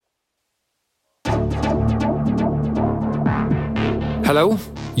Hello,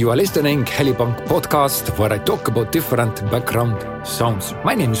 you are listening Helipunk podcast where I talk about different background sounds.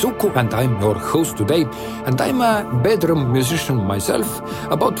 My name is Uku and I'm your host today, and I'm a bedroom musician myself,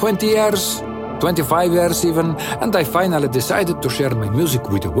 about 20 years, 25 years even, and I finally decided to share my music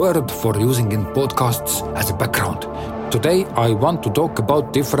with the world for using in podcasts as a background. Today I want to talk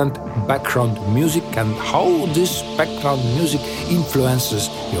about different background music and how this background music influences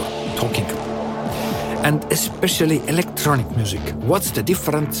your talking. And especially electronic music. What's the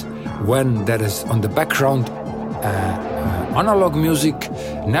difference when there is on the background analog music,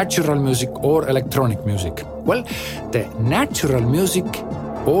 natural music or electronic music? Well, the natural music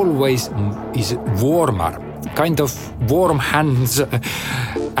always is warmer, kind of warm hands,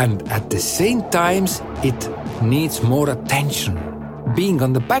 and at the same time it needs more attention. Being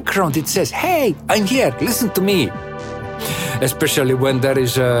on the background, it says, hey, I'm here, listen to me. Especially when there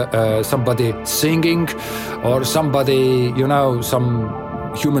is somebody singing or somebody, some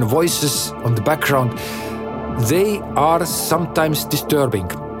human voices on the background. They are sometimes disturbing.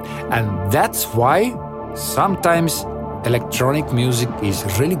 And that's why sometimes electronic music is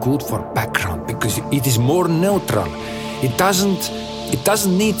really good for background because it is more neutral. It doesn't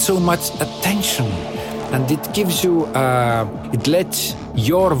need so much attention. And it gives you, it lets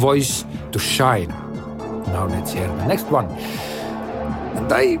your voice to shine. Now let's hear the next one. And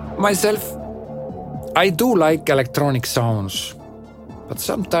I do like electronic sounds, but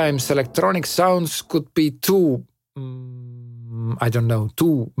sometimes electronic sounds could be too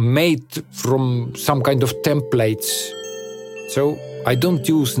made from some kind of templates. So I don't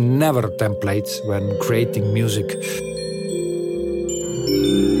use never templates when creating music.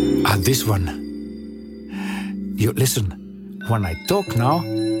 This one. You listen, when I talk now,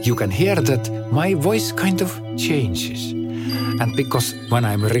 you can hear that my voice kind of changes. And because when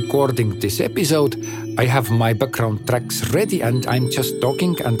I'm recording this episode, I have my background tracks ready and I'm just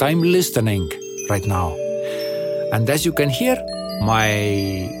talking and I'm listening right now. And as you can hear,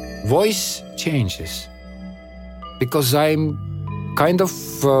 my voice changes. Because I'm kind of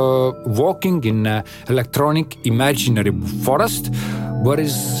walking in an electronic imaginary forest where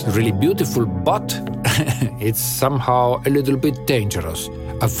is really beautiful, but it's somehow a little bit dangerous.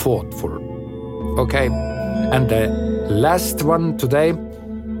 Thoughtful. Okay, and the last one today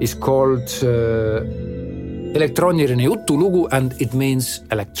is called Elektrooniline jutulugu, and it means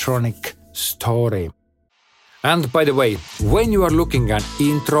electronic story. And by the way, when you are looking at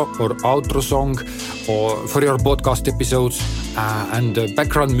intro or outro song or for your podcast episodes and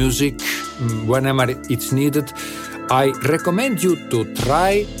background music whenever it's needed, I recommend you to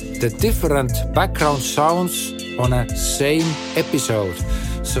try the different background sounds on a same episode.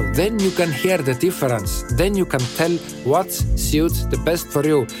 So then you can hear the difference. Then you can tell what suits the best for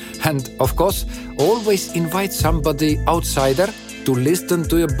you. And of course, always invite somebody outsider to listen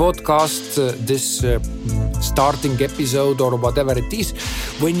to your podcast, this starting episode or whatever it is,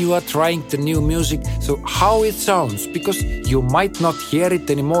 when you are trying the new music. So how it sounds, because you might not hear it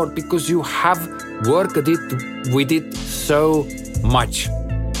anymore because you have worked with it so much.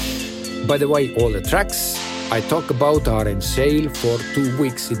 By the way, all the tracks I talk about are in sale for 2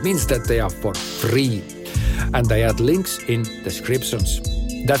 weeks. It means that they are for free. And I add links in descriptions.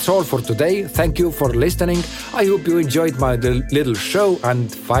 That's all for today. Thank you for listening. I hope you enjoyed my little show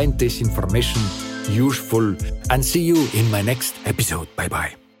and find this information useful. And see you in my next episode.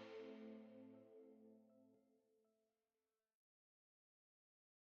 Bye-bye.